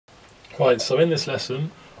Right, so in this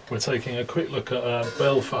lesson we're taking a quick look at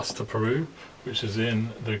Belfast to Peru, which is in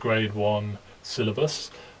the grade 1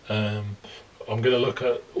 syllabus. I'm going to look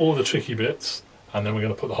at all the tricky bits and then we're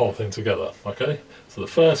going to put the whole thing together, okay? So the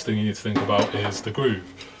first thing you need to think about is the groove.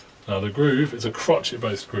 Now the groove is a crotchet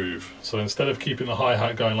based groove, so instead of keeping the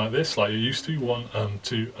hi-hat going like this, like you used to, 1 and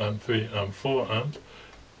 2 and 3 and 4 and,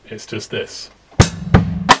 it's just this.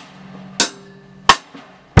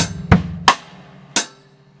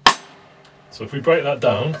 So if we break that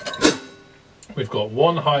down, we've got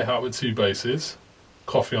one hi-hat with 2 basses,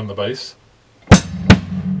 coffee on the bass,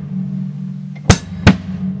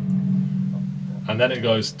 and then it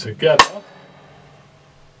goes together,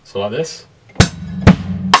 so like this,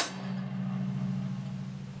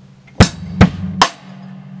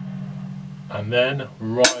 and then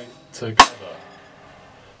right together.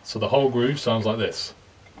 So the whole groove sounds like this,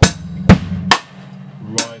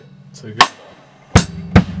 right together.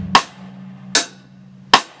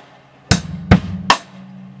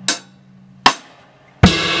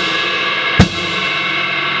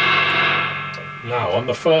 Now on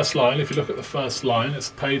the first line, if you look at the first line, it's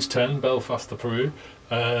page 10, Belfast to Peru,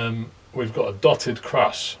 we've got a dotted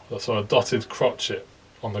crash, so a dotted crotchet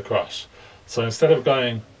on the crash. So instead of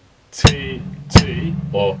going T, T,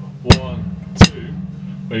 or 1, 2,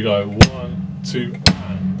 we go 1, 2,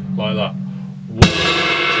 and, like that. 1,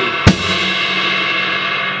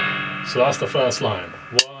 2. So that's the first line.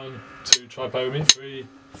 1, 2, try play with me, 3,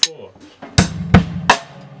 4.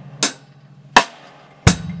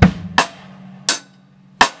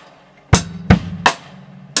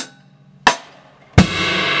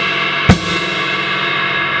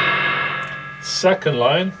 Second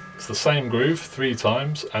line, it's the same groove 3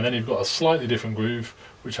 times, and then you've got a slightly different groove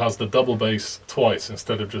which has the double bass twice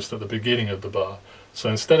instead of just at the beginning of the bar. So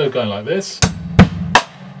instead of going like this,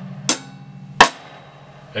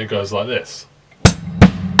 it goes like this.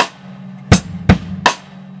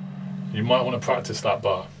 You might want to practice that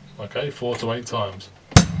bar, okay, 4 to 8 times.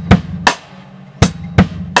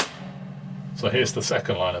 So here's the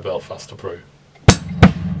second line of Belfast to Peru.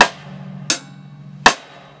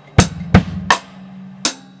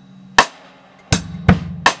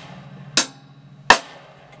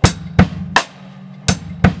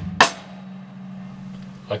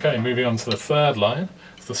 Okay, moving on to the third line,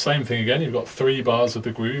 it's the same thing again. You've got 3 bars of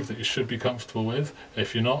the groove that you should be comfortable with.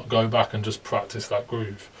 If you're not, go back and just practice that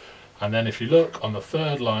groove. And then if you look on the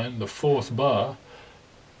third line, the 4th bar,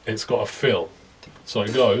 it's got a fill. So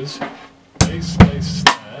it goes bass, bass,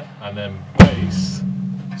 snare, and then bass,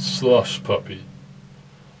 slush puppy.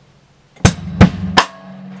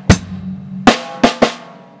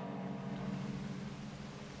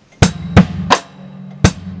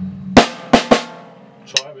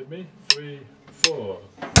 Try it with me, 3, 4.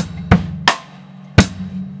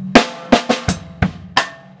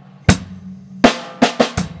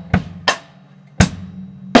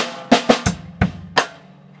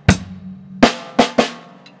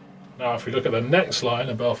 Now if we look at the next line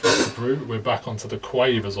of Belfast to Peru, we're back onto the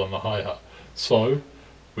quavers on the hi-hat. So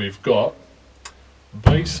we've got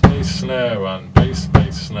bass, bass, snare and bass,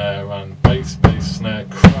 bass, snare and bass, bass, snare,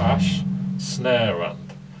 crash, snare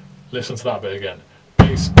and. Listen to that bit again.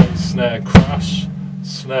 Bass, bass, snare, crash,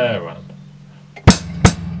 snare and.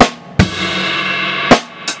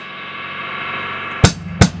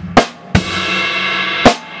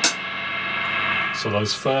 So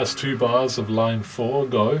those first 2 bars of line 4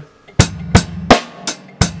 go.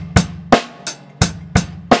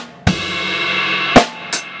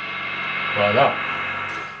 Like that.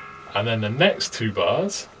 And then the next 2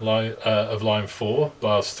 bars of line 4,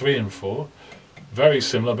 bars 3 and 4, very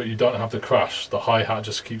similar, but you don't have the crash. The hi-hat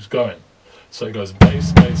just keeps going. So it goes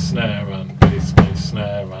bass, bass, snare and bass, bass,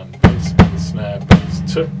 snare and bass, bass, snare, bass,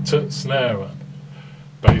 tut, tut, snare and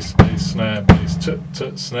bass, bass, snare, bass, tut,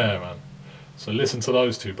 tut, snare and. So listen to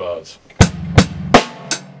those 2 bars.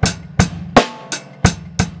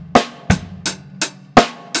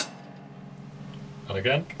 And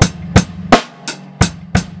again.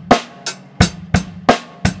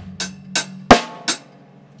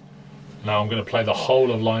 Now I'm going to play the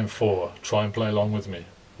whole of line 4. Try and play along with me.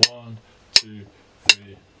 1, 2,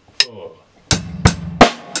 3, 4.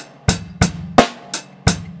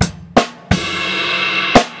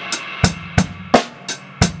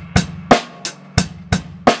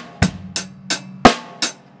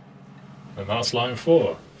 And that's line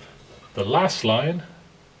 4. The last line,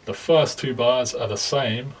 the first 2 bars are the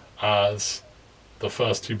same as the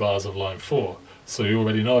first 2 bars of line 4. So you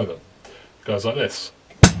already know them. It goes like this.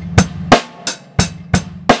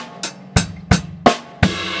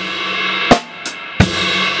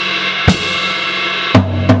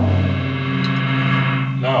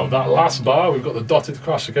 that last bar, we've got the dotted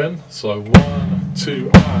crash again. So 1,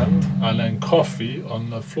 2, and then coffee on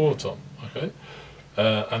the floor tom. Okay,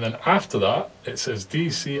 and then after that, it says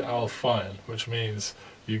DC Al fine, which means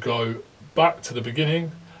you go back to the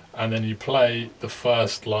beginning and then you play the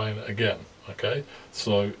first line again. Okay,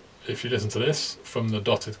 so if you listen to this from the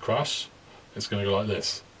dotted crash, it's going to go like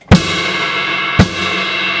this.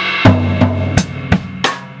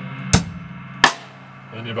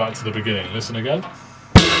 Then you're back to the beginning. Listen again.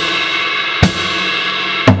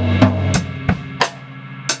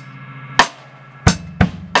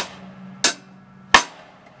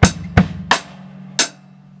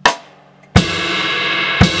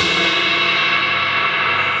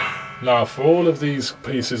 Now, for all of these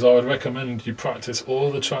pieces, I would recommend you practice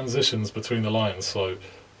all the transitions between the lines. So,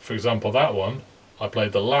 for example, that one, I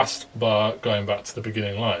played the last bar going back to the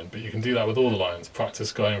beginning line, but you can do that with all the lines.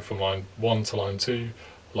 Practice going from line 1 to line 2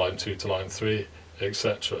 to line 3,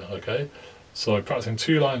 etc. Okay? So, practicing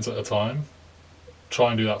 2 lines at a time, try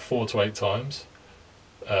and do that 4 to 8 times,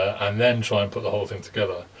 and then try and put the whole thing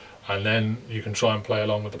together. And then you can try and play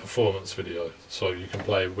along with the performance video. So, you can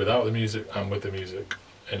play without the music and with the music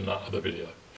in that other video.